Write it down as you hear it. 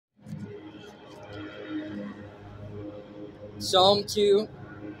Psalm 2,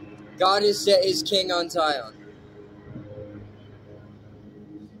 God has set his king on Zion.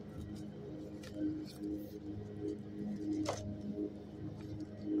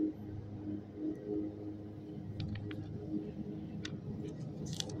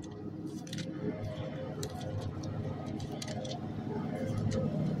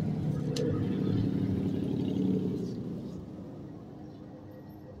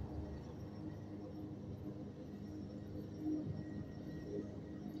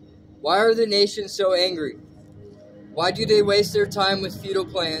 Why are the nations so angry? Why do they waste their time with futile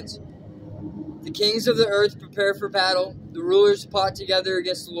plans? The kings of the earth prepare for battle. The rulers plot together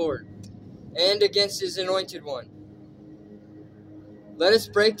against the Lord and against his anointed one. Let us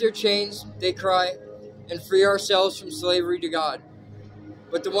break their chains, they cry, and free ourselves from slavery to God.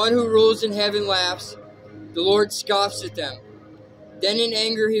 But the one who rules in heaven laughs. The Lord scoffs at them. Then in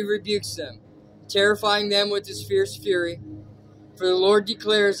anger he rebukes them, terrifying them with his fierce fury. For the Lord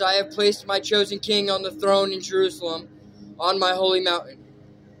declares, I have placed my chosen king on the throne in Jerusalem, on my holy mountain.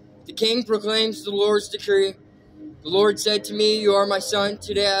 The king proclaims the Lord's decree. The Lord said to me, You are my son,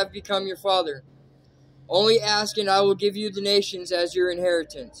 today I have become your father. Only ask, and I will give you the nations as your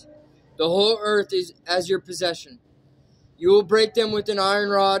inheritance. The whole earth is as your possession. You will break them with an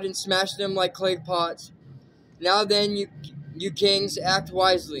iron rod and smash them like clay pots. Now then, you kings, act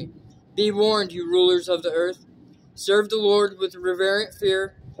wisely. Be warned, you rulers of the earth. Serve the Lord with reverent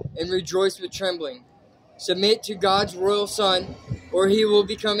fear and rejoice with trembling. Submit to God's royal Son, or he will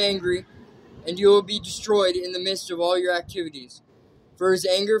become angry, and you will be destroyed in the midst of all your activities. For his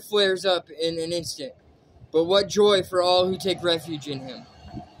anger flares up in an instant. But what joy for all who take refuge in him.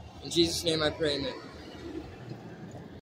 In Jesus' name I pray, amen.